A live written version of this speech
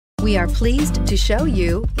We are pleased to show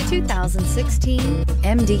you the 2016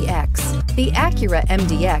 MDX. The Acura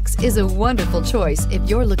MDX is a wonderful choice if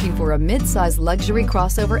you're looking for a mid-size luxury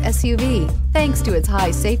crossover SUV. Thanks to its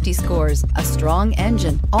high safety scores, a strong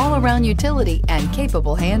engine, all-around utility, and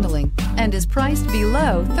capable handling, and is priced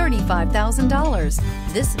below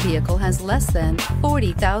 $35,000. This vehicle has less than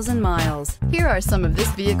 40,000 miles. Here are some of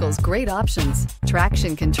this vehicle's great options: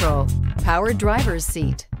 traction control, power driver's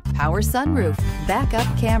seat, power sunroof, backup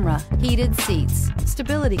camera, heated seats,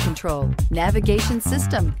 stability control, navigation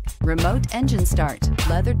system, remote engine start,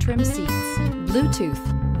 leather trim seats,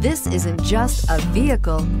 Bluetooth. This isn't just a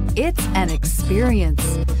vehicle, it's an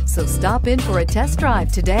experience. So stop in for a test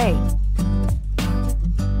drive today.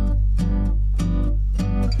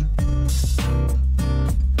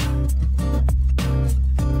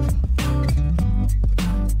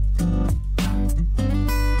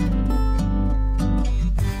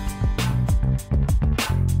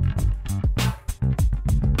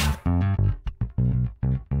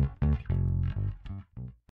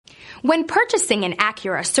 When purchasing an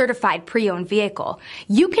Acura certified pre-owned vehicle,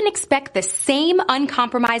 you can expect the same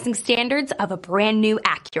uncompromising standards of a brand new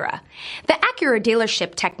Acura. The Acura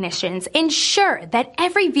dealership technicians ensure that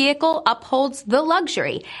every vehicle upholds the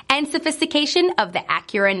luxury and sophistication of the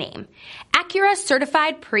Acura name. Acura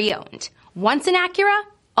certified pre-owned. Once an Acura,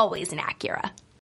 always an Acura.